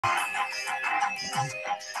All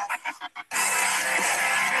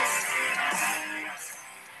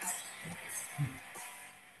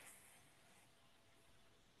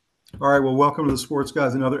right, well, welcome to the Sports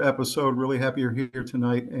Guys, another episode. Really happy you're here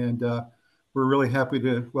tonight, and we're really happy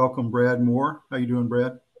to welcome Brad Moore. How you doing,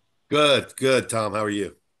 Brad? Good, Tom. How are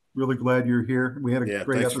you? Really glad you're here. We had a Yeah,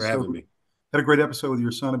 great thanks for episode. having me. Had a great episode with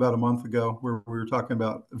your son about a month ago, where we were talking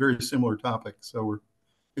about a very similar topic. So we're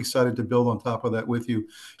excited to build on top of that with you.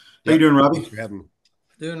 How you Yep, doing, Robbie? thanks for having me.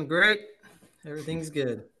 Doing great. Everything's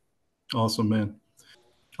good. Awesome, man.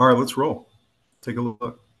 All right, let's roll. Take a look.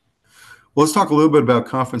 Well, let's talk a little bit about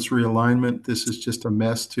conference realignment. This is just a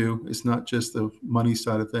mess too. It's not just the money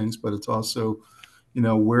side of things, but it's also,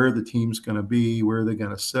 where the team's going to be, where they're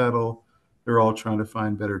going to settle. They're all trying to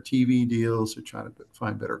find better TV deals. They're trying to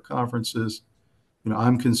find better conferences.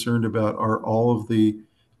 I'm concerned about, are all of the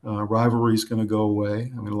rivalries going to go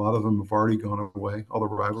away? I mean, a lot of them have already gone away. All the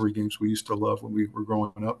rivalry games we used to love when we were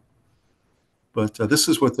growing up. But this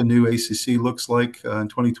is what the new ACC looks like in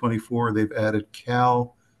 2024. They've added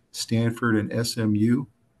Cal, Stanford, and SMU.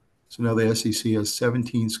 So now the SEC has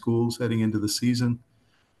 17 schools heading into the season,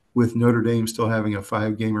 with Notre Dame still having a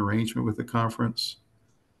 5-game arrangement with the conference.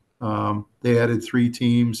 They added 3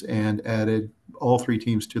 teams and added all 3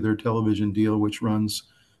 teams to their television deal, which runs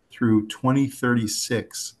through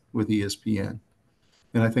 2036 with ESPN.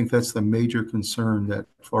 And I think that's the major concern that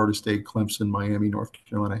Florida State, Clemson, Miami, North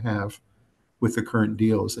Carolina have with the current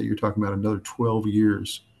deal, is that you're talking about another 12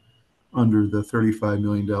 years under the $35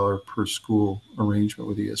 million per school arrangement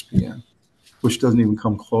with ESPN, which doesn't even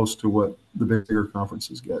come close to what the bigger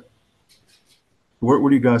conferences get. What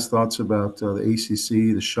are you guys' thoughts about the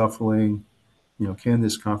ACC, the shuffling? Can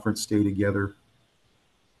this conference stay together?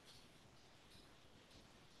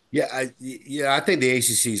 I think the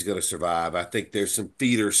ACC is going to survive. I think there's some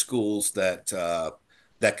feeder schools that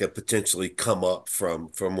could potentially come up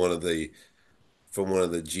from one of the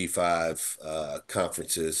G5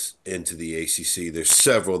 conferences into the ACC. There's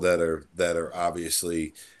several that are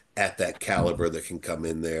obviously at that caliber that can come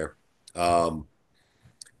in there. I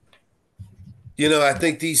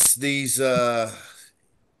think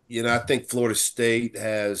I think Florida State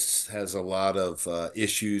has a lot of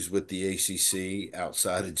issues with the ACC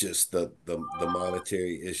outside of just the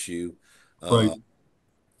monetary issue, Right. uh,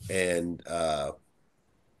 and I'm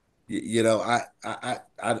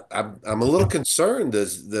a little concerned.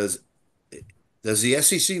 Does the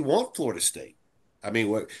SEC want Florida State? I mean,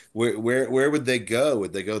 where would they go?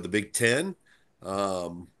 Would they go to the Big Ten?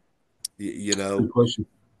 Um, you know, Good question.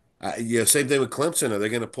 Same thing with Clemson. Are they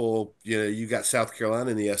going to pull? You got South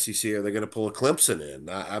Carolina in the SEC. Are they going to pull a Clemson in?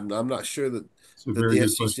 I'm not sure that It's a that very the good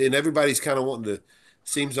SEC, question. and everybody's kind of wanting to.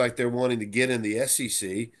 Seems like they're wanting to get in the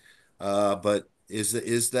SEC, but does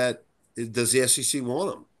the SEC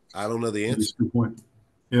want them? I don't know the That's answer. a good point.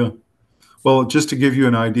 Yeah. Well, just to give you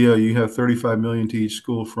an idea, you have 35 million to each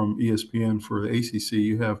school from ESPN for the ACC.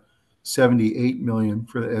 You have 78 million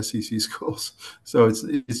for the SEC schools. So it's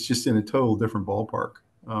just in a total different ballpark.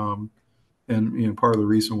 And part of the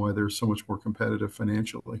reason why they're so much more competitive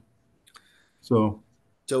financially. So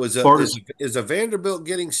So Florida's, is a Vanderbilt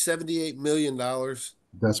getting $78 million?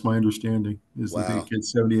 that's my understanding, is that they Wow. get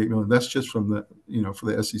 78 million. That's just from the, for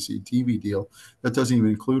the SEC TV deal. That doesn't even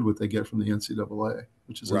include what they get from the NCAA,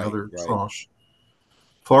 which is Right, another right. tranche.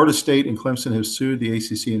 Florida State and Clemson have sued the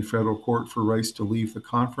ACC in federal court for rights to leave the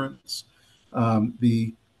conference.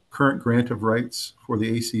 The current grant of rights for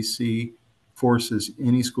the ACC forces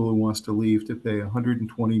any school who wants to leave to pay a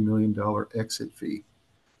 $120 million exit fee.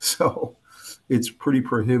 So it's pretty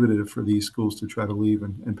prohibitive for these schools to try to leave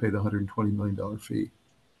and pay the $120 million fee.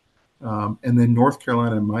 And then North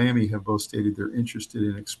Carolina and Miami have both stated they're interested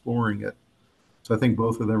in exploring it. So I think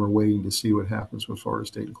both of them are waiting to see what happens with Florida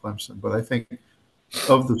State and Clemson. But I think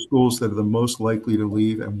of the schools that are the most likely to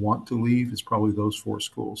leave and want to leave, it's probably those 4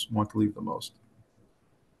 schools want to leave the most.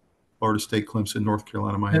 Florida State, Clemson, North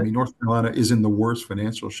Carolina, Miami. North Carolina is in the worst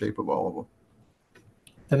financial shape of all of them.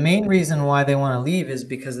 The main reason why they want to leave is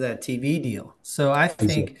because of that TV deal. So I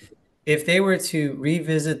think Exactly. if they were to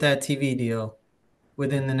revisit that TV deal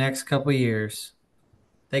within the next couple of years,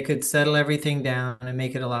 they could settle everything down and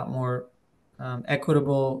make it a lot more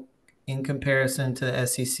equitable in comparison to the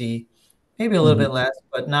SEC. Maybe a little Mm-hmm. bit less,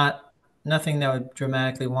 but nothing that would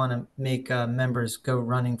dramatically want to make members go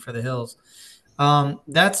running for the hills.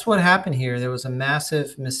 That's what happened here. There was a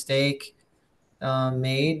massive mistake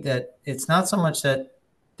made, that it's not so much that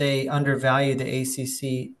they undervalue the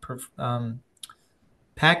ACC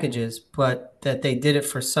packages, but that they did it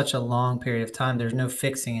for such a long period of time. There's no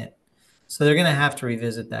fixing it. So they're going to have to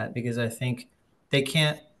revisit that, because I think they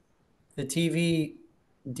can't, the TV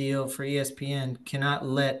deal for ESPN cannot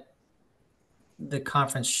let the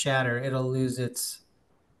conference shatter. It'll lose its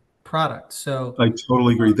product. So I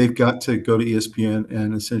totally agree. They've got to go to ESPN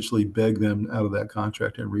and essentially beg them out of that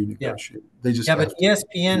contract and yeah, renegotiate. They just yeah, but have to.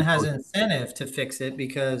 ESPN has an incentive to fix it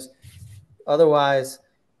because otherwise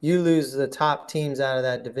you lose the top teams out of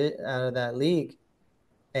that league,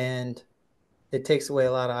 and it takes away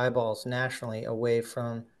a lot of eyeballs nationally away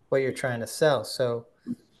from what you're trying to sell. So,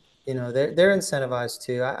 they're incentivized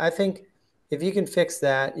too. I think if you can fix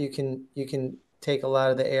that, you can take a lot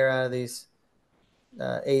of the air out of these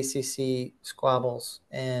ACC squabbles,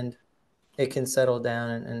 and it can settle down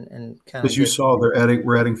and kind of As you get. saw,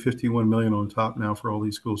 we're adding 51 million on top now for all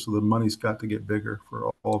these schools, so the money's got to get bigger for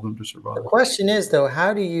all of them to The survive. question is though,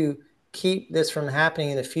 how do you keep this from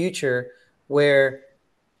happening in the future, where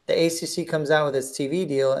the ACC comes out with its TV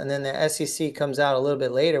deal, and then the SEC comes out a little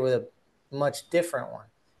bit later with a much different one?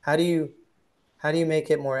 How do you make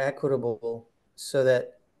it more equitable so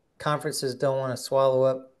that conferences don't want to swallow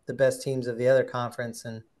up the best teams of the other conference?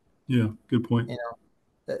 And Yeah, good point.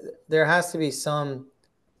 there has to be some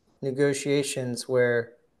negotiations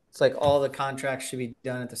where it's like all the contracts should be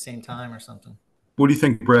done at the same time or something. What do you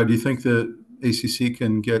think, Brad? Do you think that ACC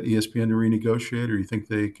can get ESPN to renegotiate, or you think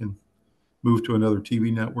they can move to another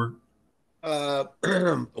TV network?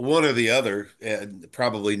 One or the other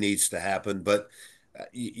probably needs to happen, but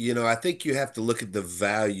I think you have to look at the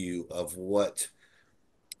value of what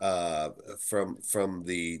from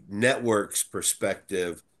the network's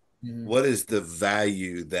perspective. Mm-hmm. What is the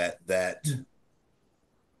value that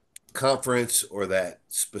conference or that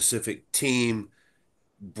specific team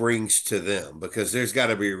brings to them? Because there's got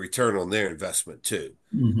to be a return on their investment too.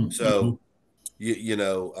 Mm-hmm. So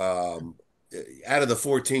out of the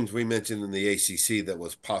four teams we mentioned in the ACC that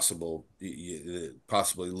was possibly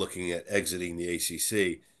looking at exiting the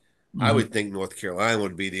ACC, Mm-hmm. I would think North Carolina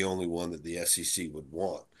would be the only one that the SEC would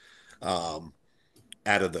want out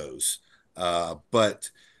of those. But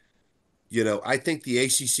I think the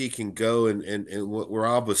ACC can go and what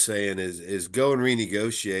Rob was saying is go and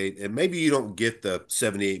renegotiate, and maybe you don't get the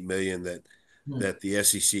 78 million that the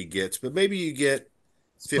SEC gets, but maybe you get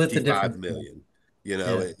Split the 55 difference. million.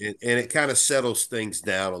 Yeah. And it kind of settles things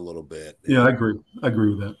down a little bit. Yeah, I agree. I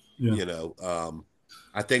agree with that. Yeah.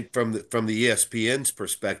 I think from the ESPN's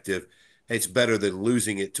perspective, it's better than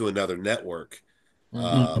losing it to another network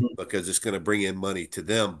because it's going to bring in money to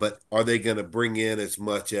them. But are they going to bring in as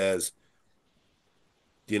much as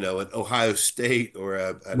an Ohio State or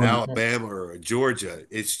an Alabama or a Georgia?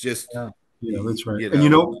 It's just Yeah, that's right.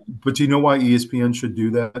 And but do you know why ESPN should do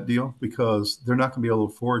that deal? Because they're not going to be able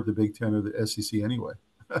to afford the Big Ten or the SEC anyway.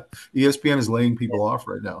 ESPN is laying people off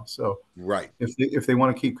right now. So right, if they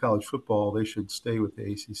want to keep college football, they should stay with the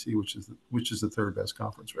ACC, which is the third best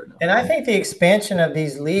conference right now. And I think the expansion of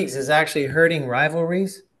these leagues is actually hurting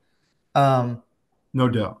rivalries. No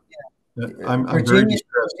doubt. Yeah. I'm very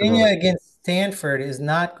distressed. Virginia against Stanford is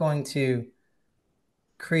not going to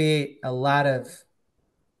create a lot of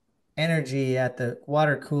energy at the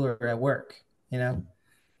water cooler at work. There's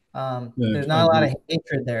not a lot of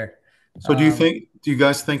hatred there. So do you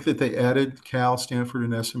guys think that they added Cal, Stanford,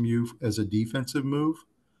 and SMU as a defensive move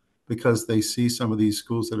because they see some of these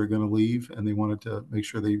schools that are going to leave and they wanted to make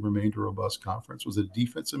sure they remained a robust conference? Was it a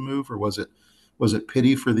defensive move, or was it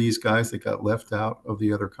pity for these guys that got left out of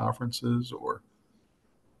the other conferences? Or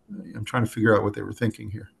I'm trying to figure out what they were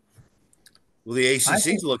thinking here. Well, the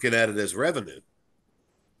ACC's looking at it as revenue.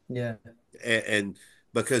 Yeah. And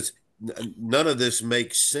because none of this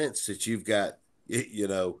makes sense that you've got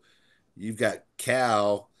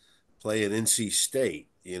Cal playing NC State,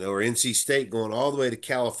 or NC State going all the way to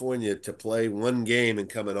California to play one game and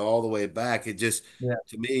coming all the way back. It just,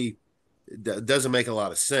 to me, doesn't make a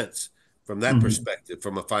lot of sense from that perspective.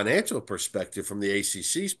 From a financial perspective, from the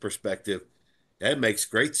ACC's perspective, that makes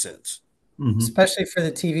great sense. Especially for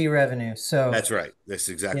the TV revenue. So that's right. That's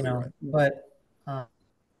exactly right. But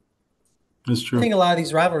that's true. I think a lot of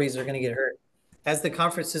these rivalries are going to get hurt as the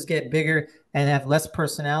conferences get bigger and have less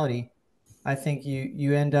personality. I think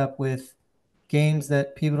you end up with games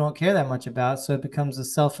that people don't care that much about, so it becomes a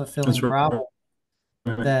self-fulfilling problem.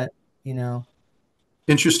 That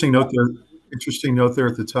Interesting note there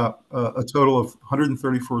at the top. A total of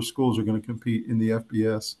 134 schools are going to compete in the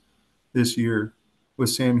FBS this year, with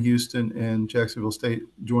Sam Houston and Jacksonville State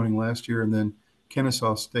joining last year, and then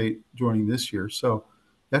Kennesaw State joining this year. So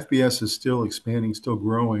FBS is still expanding, still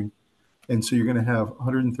growing. And so you're going to have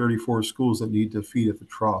 134 schools that need to feed at the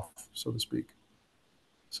trough, so to speak.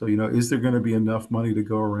 So, is there going to be enough money to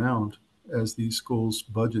go around as these schools'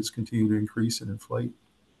 budgets continue to increase and inflate?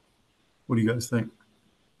 What do you guys think?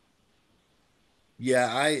 Yeah,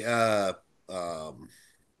 I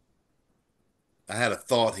had a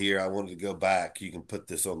thought here. I wanted to go back. You can put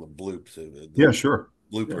this on the bloop, Yeah, the sure.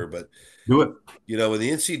 Yeah, blooper, but do it. in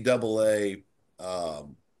the NCAA,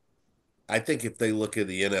 I think if they look at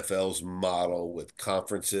the NFL's model with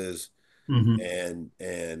conferences Hmm.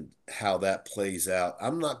 and how that plays out,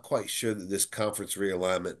 I'm not quite sure that this conference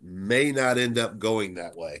realignment may not end up going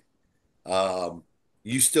that way. Um,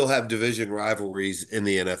 you still have division rivalries in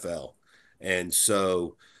the NFL, and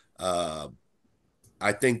so uh,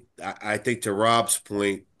 I think to Rob's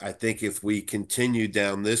point, I think if we continue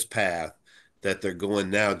down this path that they're going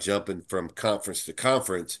now, jumping from conference to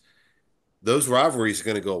conference, those rivalries are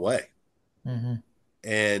going to go away. Mm-hmm.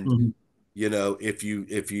 And Hmm. if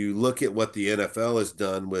you look at what the NFL has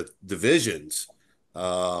done with divisions,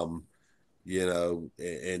 um,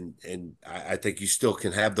 and I think you still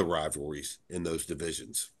can have the rivalries in those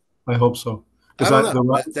divisions. I hope so. I Because don't I know.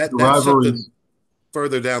 the That's something rivalries,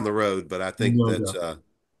 further down the road, but I think no that's doubt.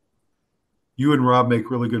 You and Rob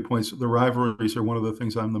make really good points. The rivalries are one of the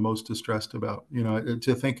things I'm the most distressed about.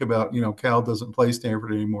 To think about, Cal doesn't play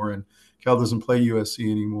Stanford anymore, and Cal doesn't play USC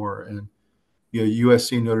anymore, and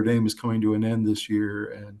USC Notre Dame is coming to an end this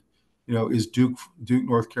year, and is Duke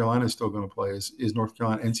North Carolina still going to play? Is North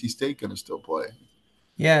Carolina NC State going to still play?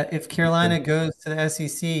 Yeah, if Carolina goes to the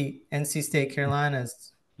SEC, NC State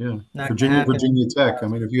Carolina's Yeah, not going to happen. Virginia Tech. I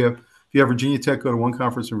mean, if you have Virginia Tech go to one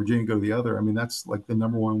conference and Virginia go to the other, I mean, that's like the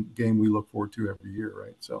number one game we look forward to every year,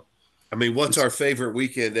 right? So I mean, what's it's our favorite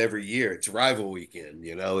weekend every year? It's rival weekend.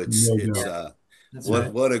 It's no it's Yeah, doubt. that's Yeah,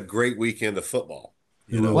 right. what a great weekend of football.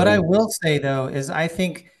 it What really I is. will say though is I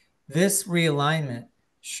think this realignment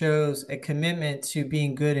shows a commitment to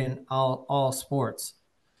being good in all sports.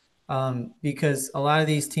 Because a lot of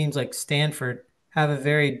these teams like Stanford have a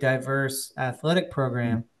very diverse athletic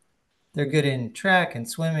program. They're good in track and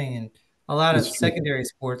swimming and a lot of It's true. secondary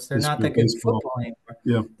sports. They're It's not true. that good in Baseball. football anymore.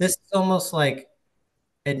 Yeah. This is almost like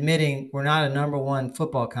admitting we're not a number one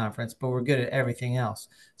football conference, but we're good at everything else.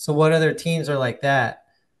 So what other teams are like that?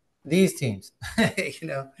 These teams, you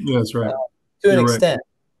know, Yeah, that's right. to an You're right. extent.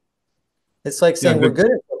 It's like Yeah, saying we're big.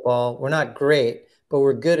 good at football. We're not great, but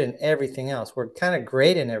we're good in everything else. We're kind of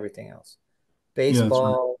great in everything else. Yeah, that's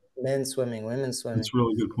right. Baseball, men's swimming, women's swimming. That's a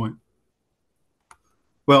really good point.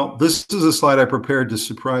 Well, this is a slide I prepared to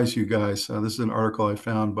surprise you guys. This is an article I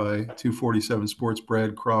found by 247 Sports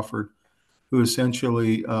Brad Crawford, who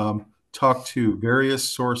essentially talked to various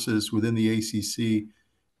sources within the ACC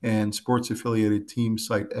and sports affiliated team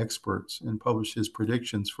site experts and published his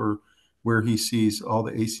predictions for where he sees all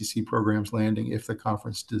the ACC programs landing if the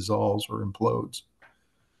conference dissolves or implodes.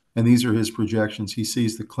 And these are his projections. He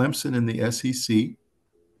sees the Clemson in the SEC.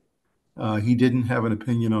 He didn't have an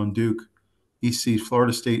opinion on Duke. He sees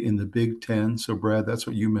Florida State in the Big Ten. So, Brad, that's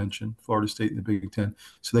what you mentioned, Florida State in the Big Ten.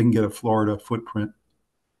 So they can get a Florida footprint.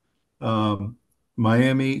 Um,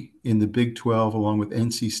 Miami in the Big 12, along with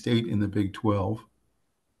NC State in the Big 12.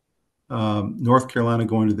 North Carolina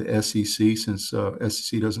going to the SEC since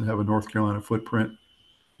SEC doesn't have a North Carolina footprint.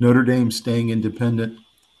 Notre Dame staying independent.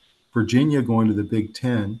 Virginia going to the Big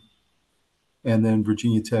Ten. And then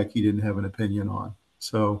Virginia Tech, he didn't have an opinion on.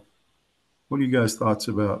 So, what are you guys' thoughts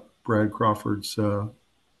about Brad Crawford's,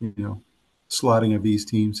 slotting of these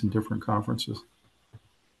teams in different conferences?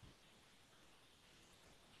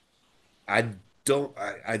 I don't.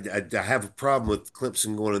 I have a problem with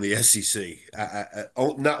Clemson going to the SEC.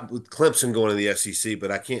 Not with Clemson going to the SEC,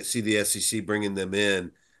 but I can't see the SEC bringing them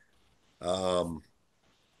in um,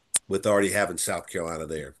 with already having South Carolina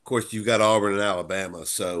there. Of course, you've got Auburn and Alabama.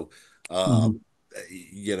 So, Mm-hmm. um,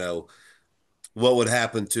 you know, what would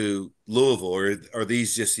happen to Louisville? Or are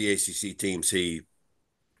these just the ACC teams he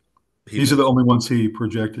These are the mentioned? only ones he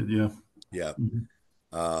projected. Yeah. Yeah.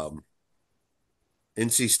 Mm-hmm. Um,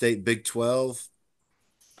 NC State Big 12.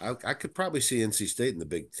 I could probably see NC State in the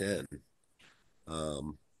Big 10.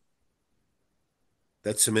 Um,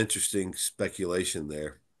 that's some interesting speculation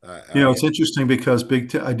there. It's interesting because Big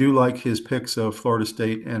Ten, I do like his picks of Florida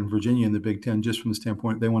State and Virginia in the Big Ten, just from the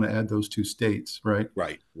standpoint they want to add those two states, right?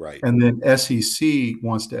 Right, right. And then SEC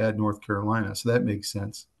wants to add North Carolina, so that makes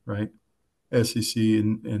sense, right? SEC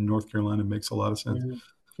and North Carolina makes a lot of sense. Mhm.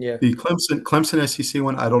 Yeah. The Clemson SEC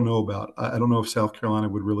one, I don't know about. I don't know if South Carolina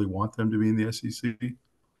would really want them to be in the SEC,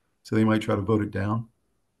 so they might try to vote it down.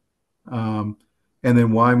 Um, and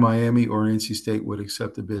then why Miami or NC State would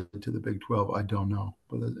accept a bid to the Big 12, I don't know,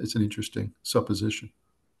 but it's an interesting supposition.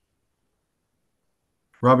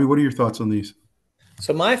 Robbie, what are your thoughts on these?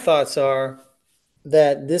 So my thoughts are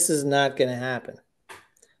that this is not going to happen.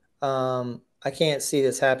 I can't see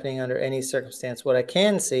this happening under any circumstance. What I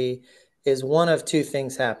can see is one of two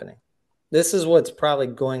things happening. This is what's probably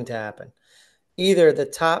going to happen. Either the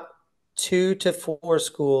top 2 to 4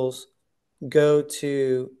 schools go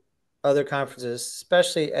to other conferences,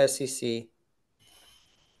 especially SEC,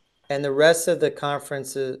 and the rest of the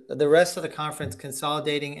conference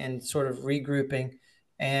consolidating and sort of regrouping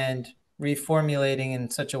and reformulating in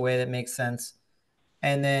such a way that makes sense,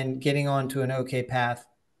 and then getting on to an okay path.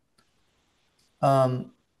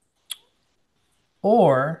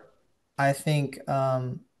 Or I think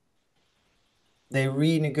they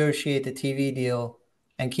renegotiate the TV deal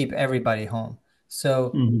and keep everybody home.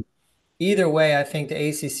 So either way, I think the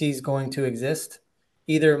ACC is going to exist,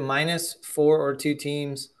 either -4 or 2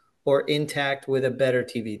 teams or intact with a better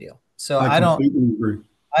TV deal. So I completely agree.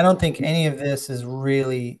 I don't think any of this is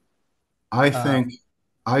really. I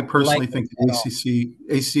personally think the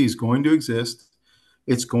ACC is going to exist.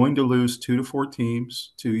 It's going to lose 2 to 4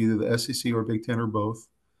 teams to either the SEC or Big Ten or both.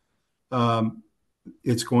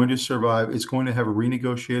 It's going to survive. It's going to have a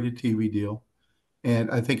renegotiated TV deal.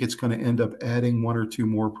 And I think it's going to end up adding 1 or 2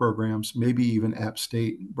 more programs, maybe even App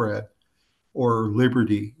State, Brad, or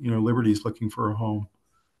Liberty. Liberty's looking for a home.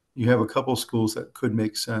 You have a couple of schools that could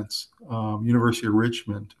make sense. University of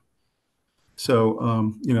Richmond. So,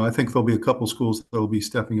 I think there'll be a couple of schools that will be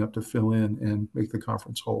stepping up to fill in and make the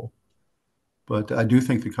conference whole. But I do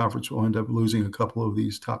think the conference will end up losing a couple of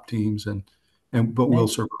these top teams, but we'll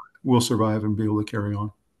survive. We'll survive and be able to carry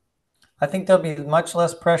on. I think there'll be much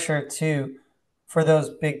less pressure too for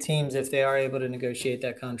those big teams if they are able to negotiate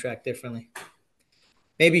that contract differently.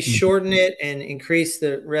 Maybe shorten it and increase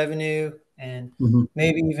the revenue, and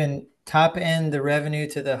maybe even top end the revenue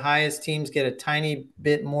to the highest teams, get a tiny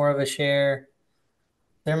bit more of a share.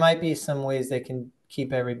 There might be some ways they can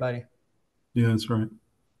keep everybody. Yeah, that's right.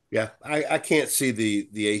 Yeah, I can't see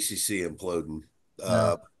the ACC imploding.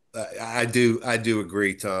 No. I do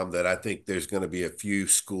agree, Tom, that I think there's going to be a few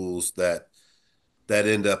schools that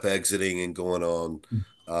end up exiting and going on,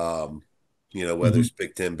 whether it's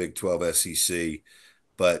Big 10, Big 12, SEC.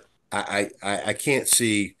 But I can't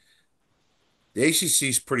see – the ACC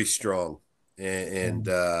is pretty strong. And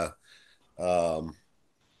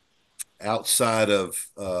outside of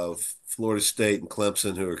Florida State and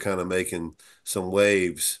Clemson, who are kind of making some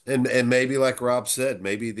waves, and maybe like Rob said,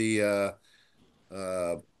 maybe the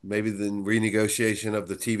renegotiation of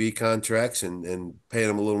the TV contracts and paying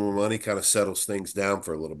them a little more money kind of settles things down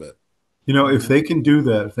for a little bit. If they can do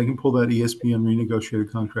that, if they can pull that ESPN renegotiated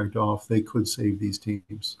contract off, they could save these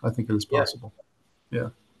teams. I think it is possible. Yeah.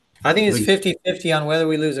 I think it's 50-50 on whether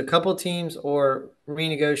we lose a couple teams or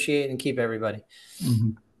renegotiate and keep everybody.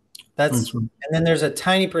 That's right. And then there's a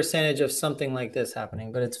tiny percentage of something like this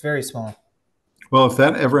happening, but it's very small. Well, if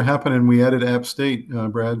that ever happened and we added App State,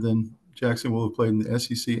 Brad, then Jackson will have played in the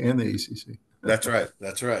SEC and the ACC. That's right.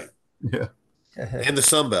 Yeah. And the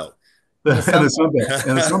Sun Belt. And the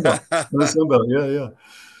Sun Belt. Yeah.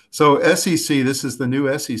 So SEC, this is the new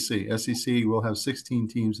SEC. SEC will have 16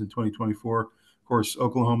 teams in 2024. Of course,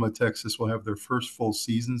 Oklahoma, Texas will have their first full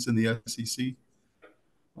seasons in the SEC.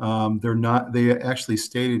 They actually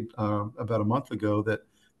stated about a month ago that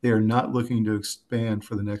they are not looking to expand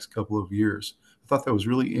for the next couple of years. I thought that was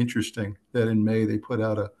really interesting that in May they put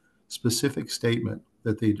out a specific statement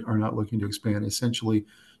that they are not looking to expand, essentially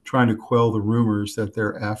trying to quell the rumors that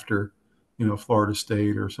they're after, Florida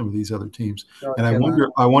State or some of these other teams. And I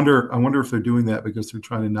wonder if they're doing that because they're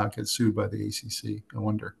trying to not get sued by the ACC. I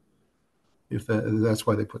wonder if that's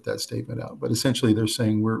why they put that statement out. But essentially, they're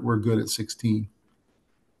saying we're good at 16.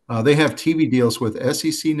 They have TV deals with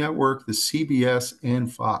SEC Network, the CBS,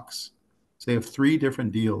 and Fox. So they have 3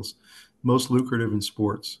 different deals, most lucrative in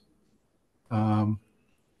sports. What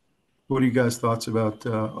are you guys' thoughts about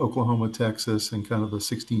Oklahoma, Texas, and kind of the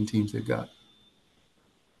 16 teams they've got?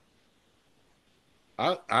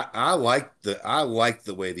 I like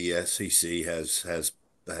the way the SEC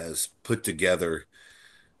has put together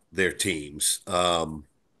their teams, and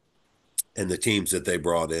the teams that they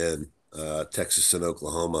brought in, Texas and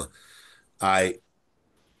Oklahoma. I'm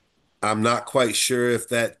not quite sure if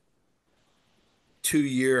that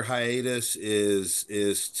 2-year hiatus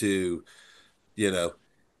is to,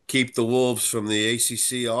 keep the Wolves from the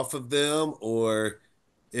ACC off of them, or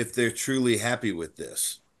if they're truly happy with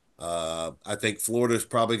this. I think Florida's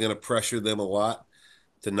probably going to pressure them a lot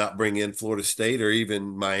to not bring in Florida State or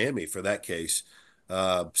even Miami for that case.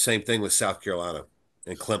 Same thing with South Carolina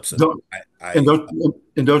and Clemson.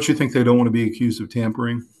 Don't you think they don't want to be accused of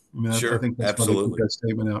tampering? I mean, sure, I think that's absolutely. why they put that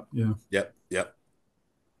statement out. Yeah. Yep.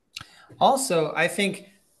 Also, I think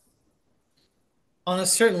on a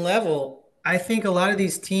certain level, I think a lot of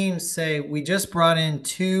these teams say we just brought in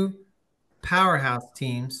 2 powerhouse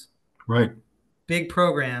teams, right? Big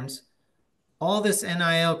programs. all this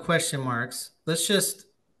NIL question marks, let's just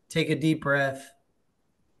take a deep breath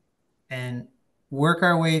and work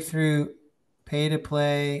our way through pay to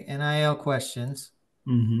play NIL questions,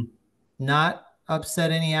 not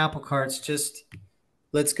upset any apple carts. Just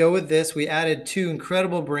let's go with this. We added 2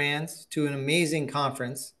 incredible brands to an amazing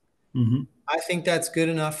conference. I think that's good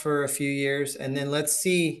enough for a few years. And then let's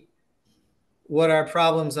see what our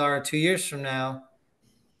problems are 2 years from now.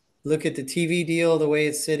 Look at the TV deal, the way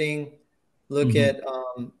it's sitting. Look at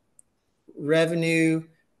revenue,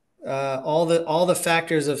 all the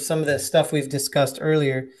factors of some of the stuff we've discussed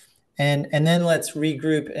earlier, and then let's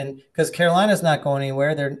regroup. And because Carolina's not going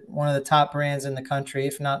anywhere, they're one of the top brands in the country,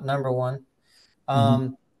 if not number one.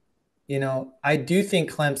 You know, I do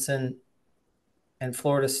think Clemson and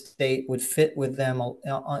Florida State would fit with them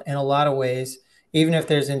in a lot of ways. Even if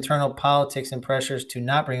there's internal politics and pressures to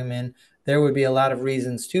not bring them in, there would be a lot of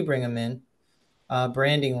reasons to bring them in,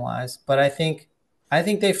 branding wise. But I think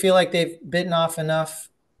they feel like they've bitten off enough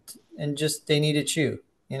and just they need to chew,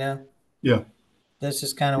 you know? Yeah. That's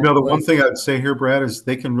just kind of, you know, the one thing I'd say here, Brad, is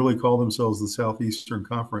they can really call themselves the Southeastern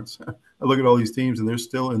Conference. I look at all these teams and they're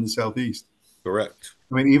still in the Southeast. Correct.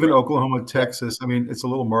 I mean, even Oklahoma, Texas, I mean, it's a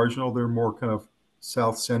little marginal. They're more kind of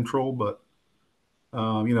South Central, but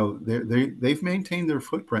you know, they've maintained their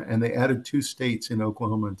footprint, and they added 2 states in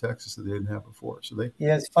Oklahoma and Texas that they didn't have before. So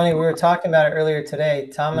yeah, it's funny. We were talking about it earlier today.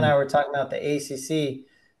 Tom and I were talking about the ACC,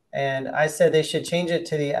 and I said they should change it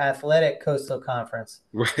to the Athletic Coastal Conference,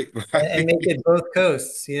 right, and make it both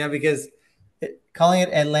coasts. You know, because calling it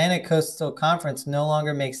Atlantic Coastal Conference no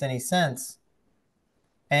longer makes any sense.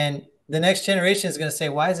 And the next generation is going to say,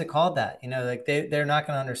 "Why is it called that?" You know, like they're not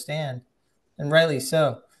going to understand, and rightly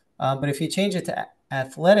so. But if you change it to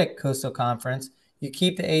Athletic Coastal Conference, you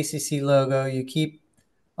keep the ACC logo, you keep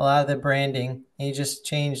a lot of the branding, and you just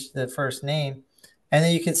change the first name, and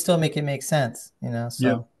then you can still make it make sense, you know?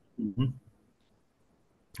 So yeah,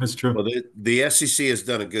 that's true. Well, the SEC has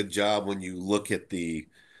done a good job when you look at the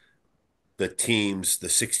teams, the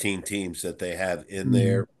 16 teams that they have in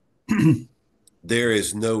there. There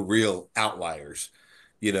is no real outliers.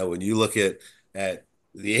 You know, when you look at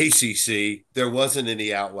the ACC, there wasn't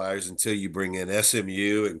any outliers until you bring in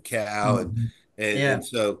SMU and Cal, and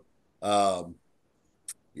so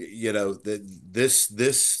you know this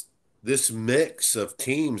mix of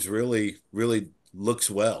teams really looks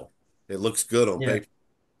well. It looks good on paper.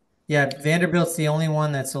 Yeah, Vanderbilt's the only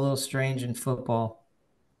one that's a little strange in football.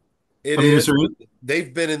 It is.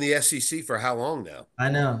 They've been in the SEC for how long now? I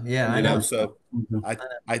know. Yeah, I know. So I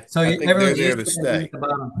so think they're there to stay.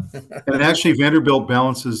 And actually, Vanderbilt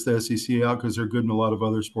balances the SEC out because they're good in a lot of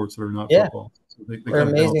other sports that are not football. So they're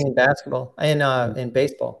amazing in basketball and in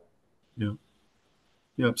baseball. Yeah.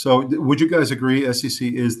 Yeah. So would you guys agree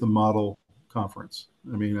SEC is the model conference?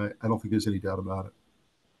 I mean, I don't think there's any doubt about it.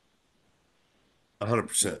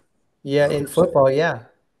 100%. Yeah, 100%. In football, yeah.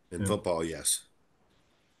 In football, yes.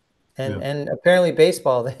 And apparently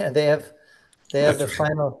baseball, they have the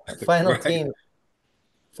final right. team.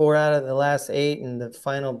 4 out of the last 8, and the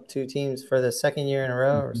final 2 teams for the second year in a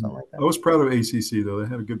row, or something like that. I was proud of ACC though; they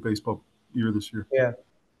had a good baseball year this year. Yeah,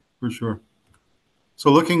 for sure. So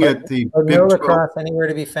looking at the Big no lacrosse anywhere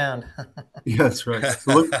to be found. Yeah, that's right.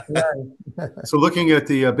 So looking at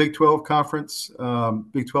the Big 12 conference,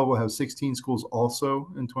 Big 12 will have 16 schools also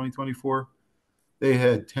in 2024. They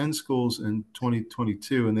had 10 schools in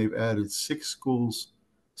 2022, and they've added 6 schools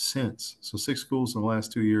since. So 6 schools in the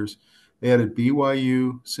last 2 years. They added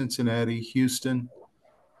BYU, Cincinnati, Houston,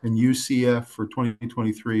 and UCF for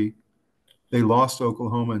 2023. They lost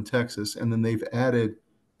Oklahoma and Texas, and then they've added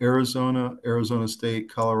Arizona, Arizona State,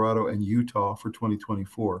 Colorado, and Utah for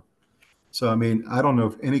 2024. So, I mean, I don't know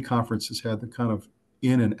if any conference has had the kind of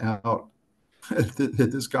in and out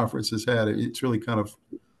that this conference has had. It's really kind of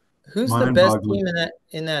who's the best team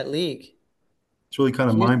in that league? It's really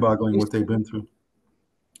kind of mind-boggling what they've been through.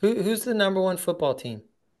 Who's the number 1 football team?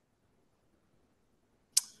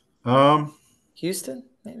 Houston,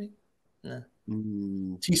 maybe? No.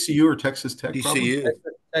 TCU or Texas Tech? TCU.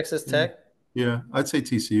 Texas Tech? Yeah, I'd say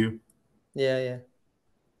TCU. Yeah.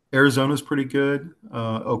 Arizona's pretty good.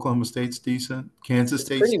 Oklahoma State's decent. Kansas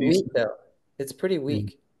State's pretty decent. Weak, though. It's pretty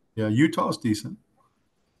weak. Yeah, Utah's decent.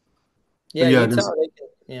 Yeah, Utah.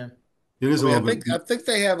 It is a little bit. I think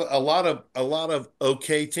they have a lot of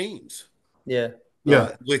okay teams. Yeah.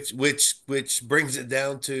 Which brings it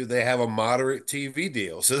down to they have a moderate TV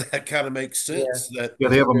deal, so that kind of makes sense. Yeah,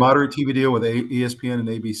 they have a moderate TV deal with ESPN and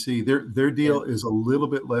ABC. Their deal is a little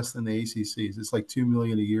bit less than the ACC's. It's like $2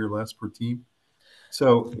 million a year less per team.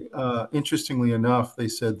 So interestingly enough, they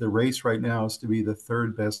said the race right now is to be the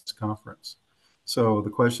 3rd best conference. So the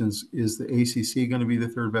question is the ACC going to be the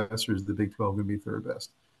third best, or is the Big 12 going to be third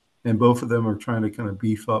best? And both of them are trying to kind of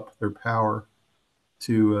beef up their power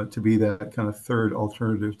to be that kind of third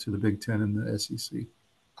alternative to the Big 10 and the SEC.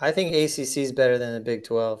 I think ACC is better than the Big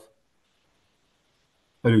 12.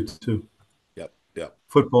 I do too. Yep.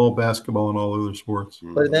 Football, basketball, and all other sports.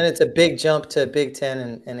 But then it's a big jump to Big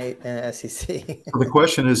 10 and SEC. So the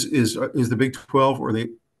question is the Big 12 or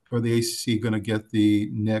the ACC going to get the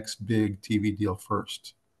next big TV deal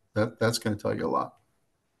first? That's going to tell you a lot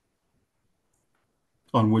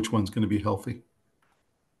on which one's going to be healthy.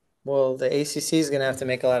 Well, the ACC is going to have to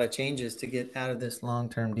make a lot of changes to get out of this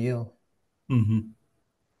long-term deal. Mm-hmm.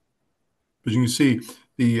 But you can see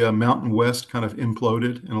the Mountain West kind of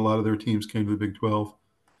imploded, and a lot of their teams came to the Big 12.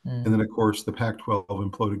 And then, of course, the Pac-12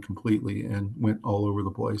 imploded completely and went all over the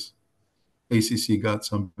place. ACC got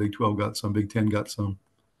some, Big 12 got some, Big 10 got some.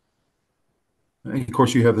 And, of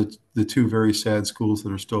course, you have the two very sad schools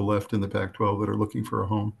that are still left in the Pac-12 that are looking for a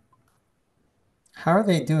home. How are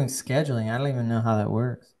they doing scheduling? I don't even know how that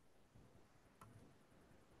works.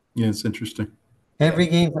 Yeah, it's interesting. Every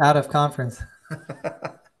game's out of conference.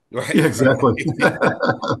 Right. Yeah, exactly. But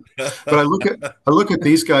I look at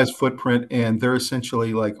these guys' footprint, and they're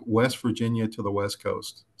essentially like West Virginia to the West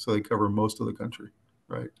Coast. So they cover most of the country,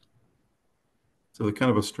 right? So they're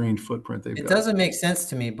kind of a strange footprint they've got. It doesn't make sense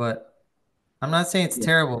to me, but I'm not saying it's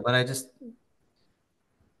terrible, but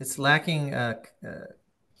it's lacking.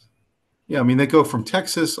 Yeah, I mean, they go from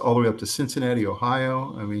Texas all the way up to Cincinnati,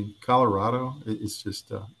 Ohio. I mean, Colorado. It's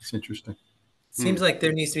just it's interesting. Seems like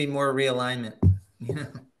there needs to be more realignment.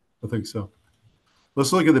 I think so.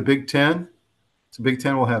 Let's look at the Big Ten. So Big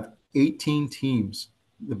Ten will have 18 teams,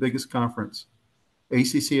 the biggest conference.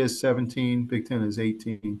 ACC has 17, Big Ten has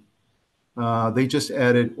 18. They just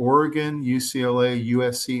added Oregon, UCLA,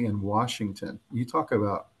 USC, and Washington. You talk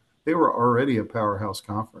about, they were already a powerhouse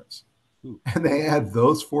conference. And they add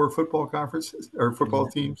those 4 football conferences or football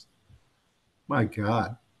teams. My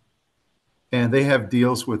God. And they have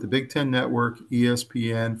deals with the Big Ten Network,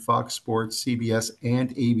 ESPN, Fox Sports, CBS,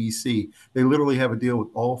 and ABC. They literally have a deal with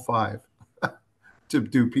all 5 to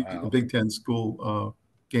do Big Ten school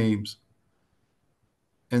games.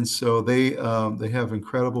 And so they have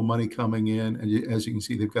incredible money coming in. And as you can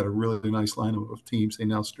see, they've got a really nice lineup of teams. They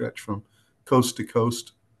now stretch from coast to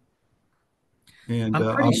coast. And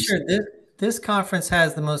I'm pretty sure this conference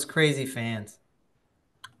has the most crazy fans.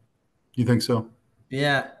 You think so?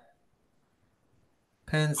 Yeah.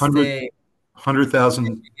 Penn State,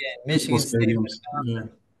 100,000 Michigan State, stadiums. Yeah.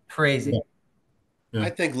 Crazy. Yeah. I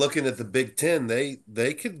think looking at the Big Ten, they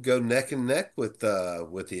could go neck and neck with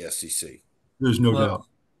the SEC. There's no doubt.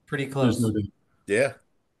 Pretty close. There's no doubt. Yeah,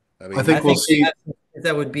 I mean, I think we'll see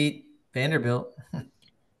that would beat Vanderbilt.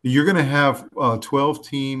 You're going to have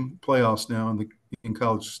 12-team playoffs now in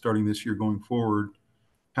college starting this year going forward.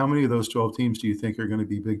 How many of those 12 teams do you think are going to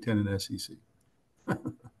be Big Ten and SEC?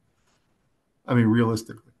 I mean,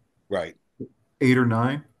 realistically. Right. 8 or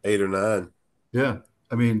 9? 8 or 9. Yeah.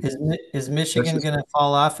 I mean, is Michigan going to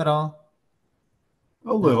fall off at all?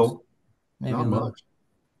 A little. Maybe not a little. much.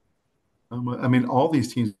 Not much. I mean, all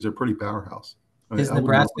these teams are pretty powerhouse. I mean, is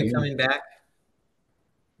Nebraska coming back?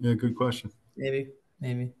 Yeah, good question. Maybe.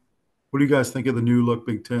 What do you guys think of the new look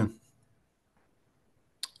Big Ten?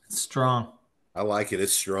 It's strong. I like it.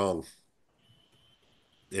 It's strong.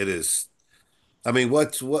 It is. I mean,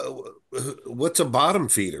 what's a bottom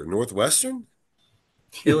feeder? Northwestern?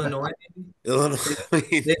 Illinois? Illinois. I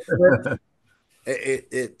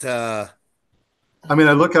mean,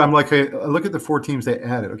 I look at the 4 teams they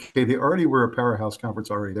added. Okay, they already were a powerhouse conference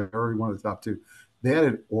already. They're already one of the top 2. They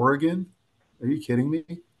added Oregon. Are you kidding me?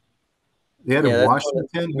 They added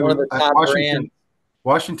Washington. One of the top brands.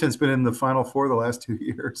 Washington's been in the Final Four the last 2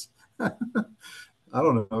 years. I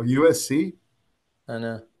don't know. USC? I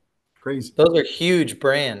know. Crazy. Those are huge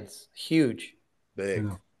brands. Huge. Big.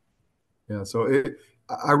 Yeah, so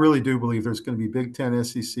I really do believe there's going to be Big Ten,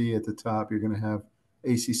 SEC at the top. You're going to have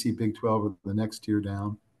ACC, Big 12 or the next tier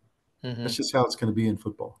down. Mm-hmm. That's just how it's going to be in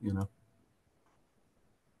football,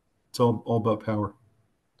 It's all about power.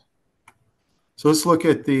 So let's look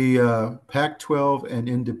at the Pac-12 and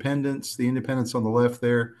independents. The independents on the left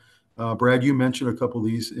there. Brad, you mentioned a couple of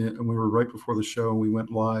these, and we were right before the show, and we went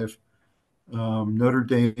live. Notre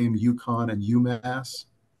Dame, UConn, and UMass.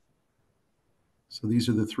 So these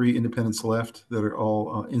are the 3 independents left that are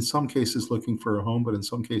all, in some cases, looking for a home, but in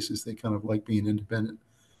some cases, they kind of like being independent.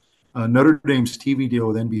 Notre Dame's TV deal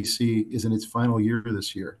with NBC is in its final year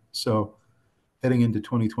this year. So heading into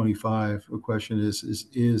 2025, the question is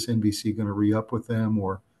NBC going to re-up with them,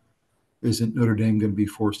 or isn't Notre Dame going to be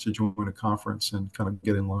forced to join a conference and kind of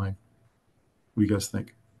get in line? do you guys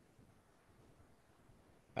think?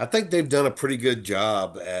 I think they've done a pretty good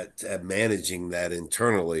job at managing that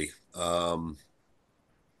internally. And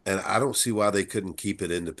I don't see why they couldn't keep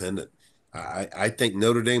it independent. I think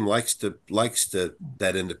Notre Dame likes to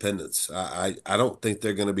that independence. I don't think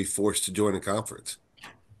they're going to be forced to join a conference.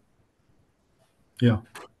 Yeah.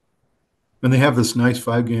 And they have this nice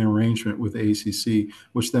 5-game arrangement with the ACC,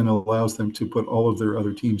 which then allows them to put all of their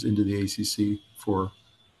other teams into the ACC for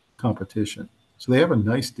competition. So they have a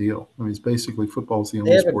nice deal. I mean, it's basically football's the They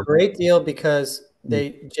only have a sport. great deal because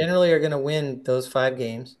they generally are going to win those 5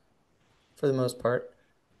 games for the most part.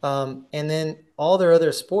 And then all their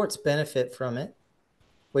other sports benefit from it,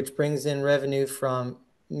 which brings in revenue from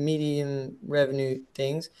medium revenue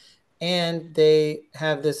things. And they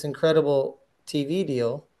have this incredible TV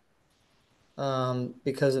deal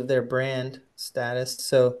because of their brand status.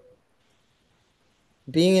 So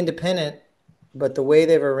being independent, but the way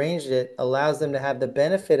they've arranged it allows them to have the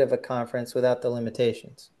benefit of a conference without the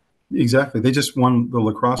limitations. Exactly. They just won the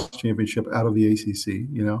lacrosse championship out of the ACC.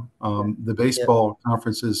 The baseball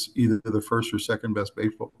conference is either the first or second best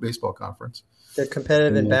baseball conference. They're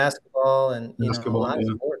competitive in basketball and a Basketball, lot of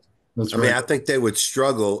sports. that's I mean, right. I think they would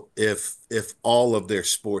struggle if all of their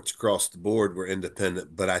sports across the board were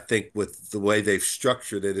independent. But I think with the way they've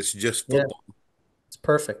structured it, it's just Yeah, football. it's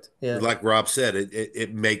perfect. Yeah. Like Rob said,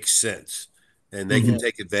 it makes sense, and they can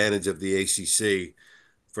take advantage of the ACC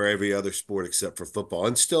for every other sport except for football,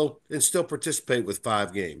 and still participate with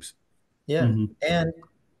 5 games. Yeah. Mhm. And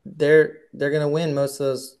they're going to win most of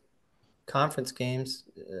those conference games.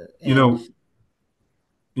 You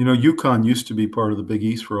know, UConn used to be part of the Big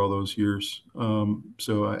East for all those years.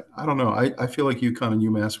 So I don't know. I feel like UConn and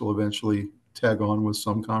UMass will eventually tag on with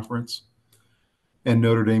some conference, and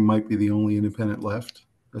Notre Dame might be the only independent left.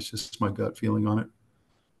 That's just my gut feeling on it.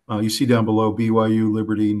 You see down below, BYU,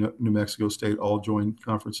 Liberty, New Mexico State all joined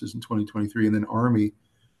conferences in 2023, and then Army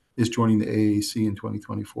is joining the AAC in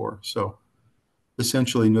 2024. So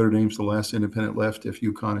essentially, Notre Dame's the last independent left if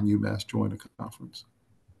UConn and UMass join a conference.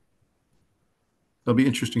 That'll be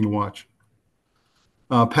interesting to watch.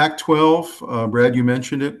 Pac-12, Brad, you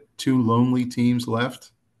mentioned it. 2 lonely teams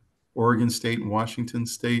left, Oregon State and Washington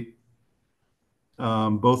State.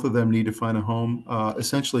 Both of them need to find a home.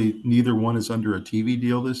 Essentially, neither one is under a TV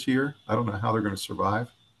deal this year. I don't know how they're going to survive.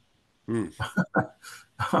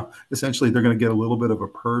 Essentially, they're going to get a little bit of a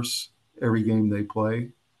purse every game they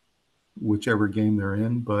play, whichever game they're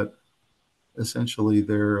in. But essentially,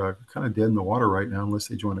 they're kind of dead in the water right now unless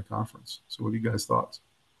they join a conference. So what are you guys' thoughts?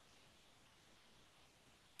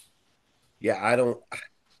 Yeah, I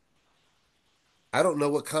don't know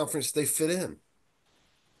what conference they fit in.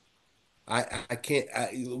 I can't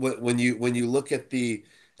when you look at the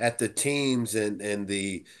teams and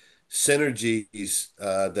the synergies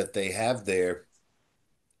that they have there,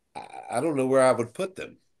 I don't know where I would put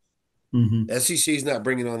them. SEC is not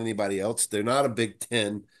bringing on anybody else. They're not a Big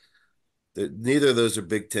Ten. Neither of those are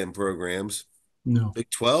Big Ten programs. No. Big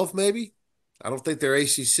 12, maybe? I don't think they're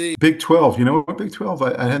ACC. Big 12. You know what? Big 12,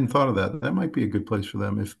 I hadn't thought of that. That might be a good place for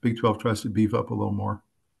them if Big 12 tries to beef up a little more.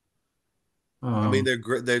 I mean, they're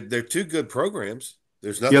 2 good programs.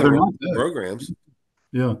 There's Yeah, nothing they're wrong not with bad. programs.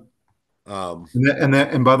 Yeah.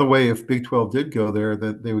 And by the way, if Big 12 did go there,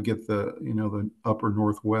 that they would get the upper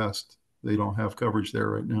Northwest. They don't have coverage there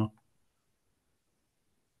right now.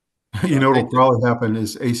 What'll probably happen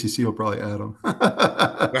is ACC will probably add them.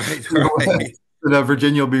 Right.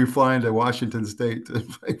 Virginia will be flying to Washington State to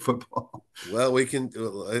play football. Well, we can,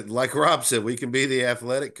 like Rob said, we can be the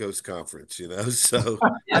Athletic Coast Conference, so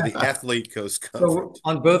the Athlete Coast Conference. So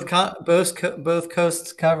on both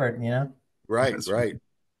coasts covered, Right, That's right.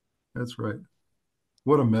 That's right.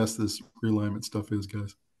 What a mess this realignment stuff is,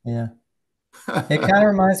 guys. Yeah. It kind of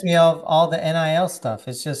reminds me of all the NIL stuff.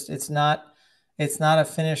 It's not a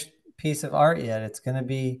finished piece of art yet. It's going to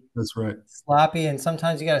be That's right. sloppy, and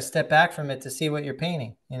sometimes you got to step back from it to see what you're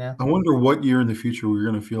painting. I wonder what year in the future we're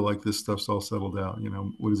going to feel like this stuff's all settled out.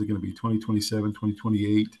 What is it going to be? 2027,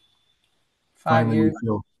 2028? 5 years. We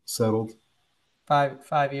feel settled.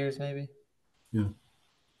 5 years, maybe. Yeah,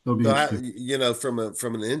 that'll be interesting.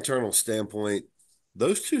 From an internal standpoint,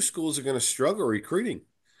 those 2 schools are going to struggle recruiting.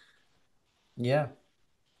 Yeah.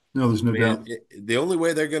 No, there's no doubt. The only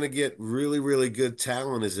way they're going to get really, really good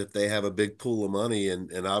talent is if they have a big pool of money,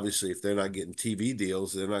 and obviously if they're not getting TV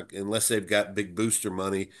deals, they're not, unless they've got big booster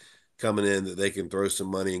money coming in that they can throw some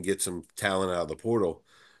money and get some talent out of the portal.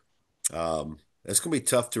 It's going to be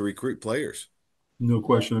tough to recruit players. No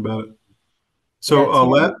question about it. So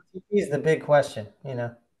TV is the big question, Yeah.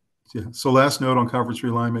 So last note on conference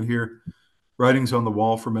realignment here. writing's on the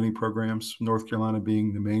wall for many programs, North Carolina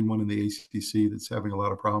being the main one in the ACC that's having a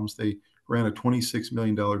lot of problems. They ran a $26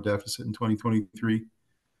 million deficit in 2023.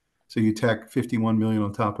 So you tack 51 million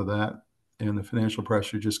on top of that, and the financial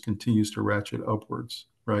pressure just continues to ratchet upwards,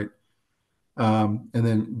 right? And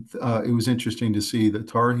then it was interesting to see that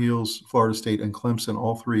Tar Heels, Florida State, and Clemson,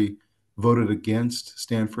 all three voted against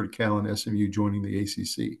Stanford, Cal, and SMU joining the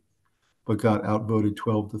ACC, but got outvoted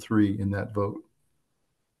 12-3 in that vote.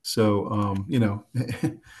 So,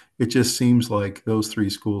 it just seems like those three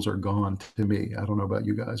schools are gone to me. I don't know about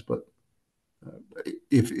you guys, but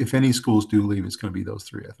if any schools do leave, it's going to be those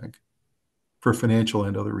three, I think, for financial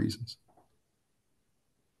and other reasons.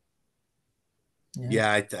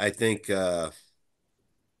 Yeah, I think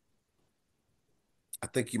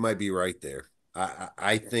you might be right there.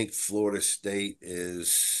 I think Florida State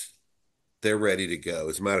they're ready to go.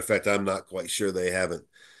 As a matter of fact, I'm not quite sure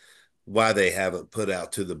why they haven't put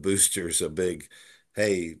out to the boosters a big,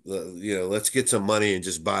 hey, let's get some money and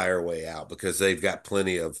just buy our way out, because they've got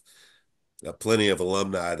plenty of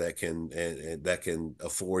alumni that can and that can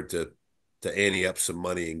afford to ante up some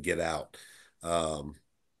money and get out.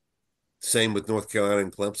 Same with North Carolina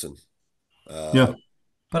and Clemson. Yeah.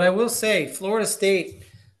 But I will say Florida State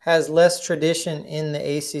has less tradition in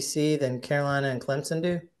the ACC than Carolina and Clemson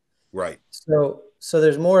do. Right. So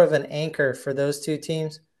there's more of an anchor for those two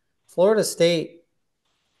teams. Florida State,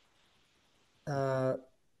 it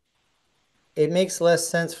makes less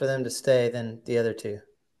sense for them to stay than the other two.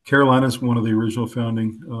 Carolina's one of the original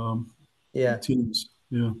founding teams.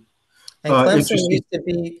 Yeah. And Clemson used to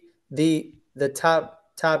be the top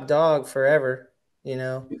dog forever, because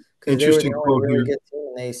they were the only really good team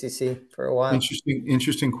in the ACC for a while.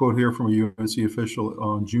 Interesting quote here from a UNC official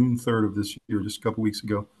on June 3rd of this year, just a couple weeks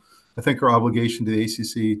ago. I think our obligation to the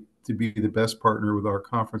ACC to be the best partner with our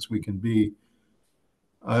conference we can be.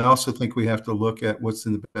 I also think we have to look at what's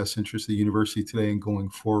in the best interest of the university today and going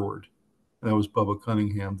forward. And that was Bubba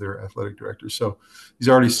Cunningham, their athletic director. So he's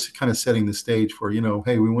already kind of setting the stage for,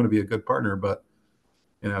 hey, we want to be a good partner, but,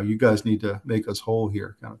 you guys need to make us whole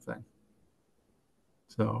here, kind of thing.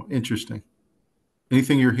 So interesting.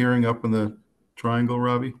 Anything you're hearing up in the triangle,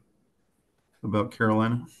 Robbie, about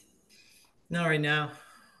Carolina? No, right now.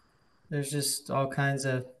 There's just all kinds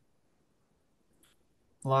of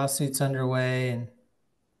lawsuits underway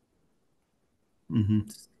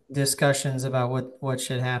and discussions about what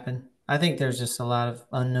should happen. I think there's just a lot of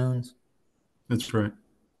unknowns. That's right.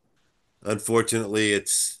 Unfortunately,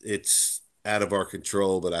 it's out of our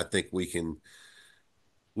control, but I think we can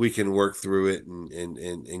work through it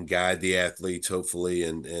and guide the athletes, hopefully,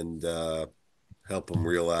 and help them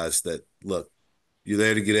realize that, look, you're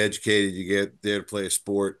there to get educated, you get there to play a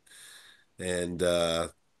sport, and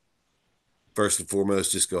first and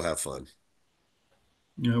foremost, just go have fun.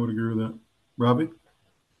 Yeah, I would agree with that. Robbie?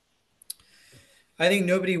 I think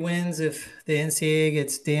nobody wins if the NCAA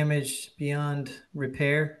gets damaged beyond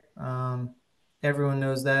repair. Everyone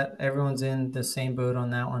knows that. Everyone's in the same boat on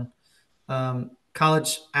that one.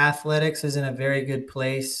 College athletics is in a very good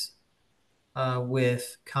place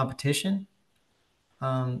with competition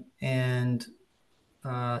and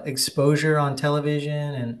exposure on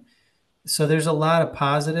television. And so there's a lot of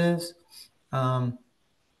positives.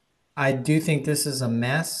 I do think this is a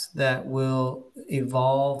mess that will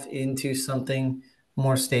evolve into something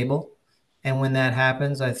more stable. And when that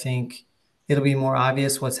happens, I think it'll be more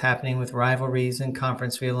obvious what's happening with rivalries and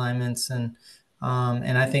conference realignments. And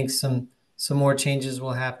I think some more changes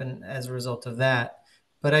will happen as a result of that.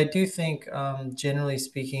 But I do think, generally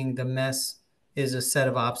speaking, the mess is a set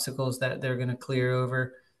of obstacles that they're going to clear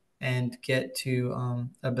over and get to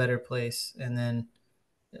a better place. And then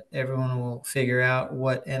everyone will figure out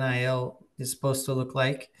what NIL is supposed to look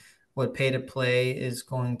like, what pay to play is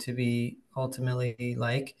going to be ultimately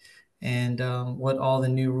like, and what all the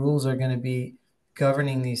new rules are going to be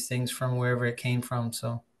governing these things from wherever it came from.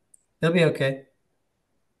 So it'll be okay.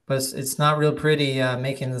 But it's not real pretty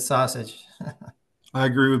making the sausage. I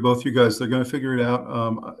agree with both you guys. They're going to figure it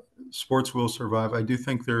out. Sports will survive. I do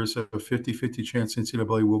think there's a 50-50 chance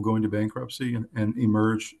NCAA will go into bankruptcy and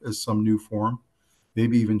emerge as some new form.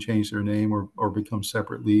 Maybe even change their name or become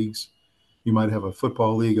separate leagues. You might have a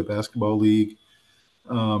football league, a basketball league.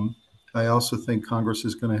 I also think Congress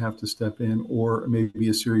is going to have to step in, or maybe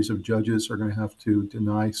a series of judges are going to have to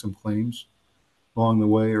deny some claims along the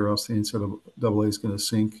way, or else the NCAA is going to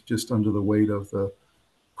sink just under the weight of the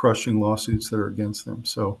crushing lawsuits that are against them.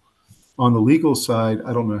 So on the legal side,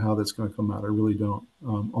 I don't know how that's going to come out. I really don't.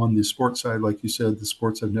 On the sports side, like you said, the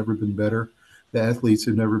sports have never been better. The athletes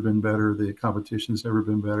have never been better. The competition's never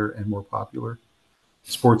been better and more popular.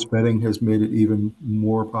 Sports betting has made it even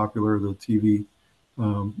more popular. The TV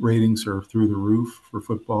ratings are through the roof for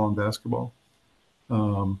football and basketball.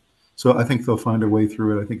 So I think they'll find a way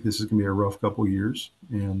through it. I think this is going to be a rough couple of years,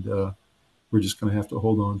 and we're just going to have to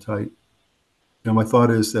hold on tight. Now, my thought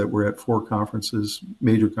is that we're at 4 conferences,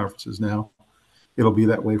 major conferences now. It'll be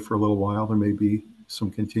that way for a little while. There may be some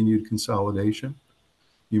continued consolidation.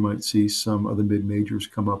 You might see some of the mid-majors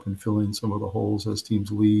come up and fill in some of the holes as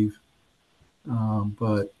teams leave.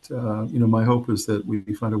 But my hope is that we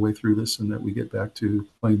find a way through this and that we get back to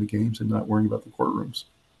playing the games and not worrying about the courtrooms.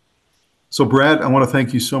 So, Brad, I want to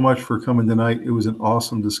thank you so much for coming tonight. It was an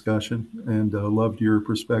awesome discussion, and loved your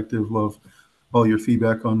perspective, love all your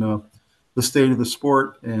feedback on the state of the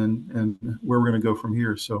sport and where we're going to go from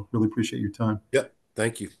here. So really appreciate your time. Yep.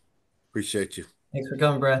 Thank you. Appreciate you. Thanks for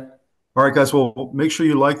coming, Brad. All right, guys. Well, make sure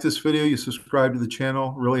you like this video. You subscribe to the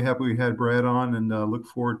channel. Really happy we had Brad on, and look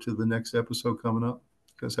forward to the next episode coming up.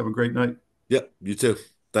 You guys have a great night. Yep. You too.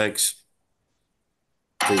 Thanks.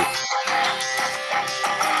 See you.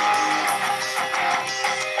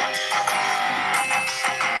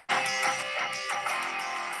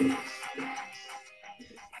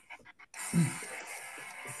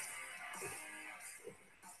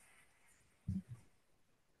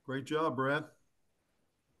 Great job, Brad.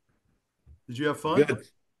 Did you have fun? Good.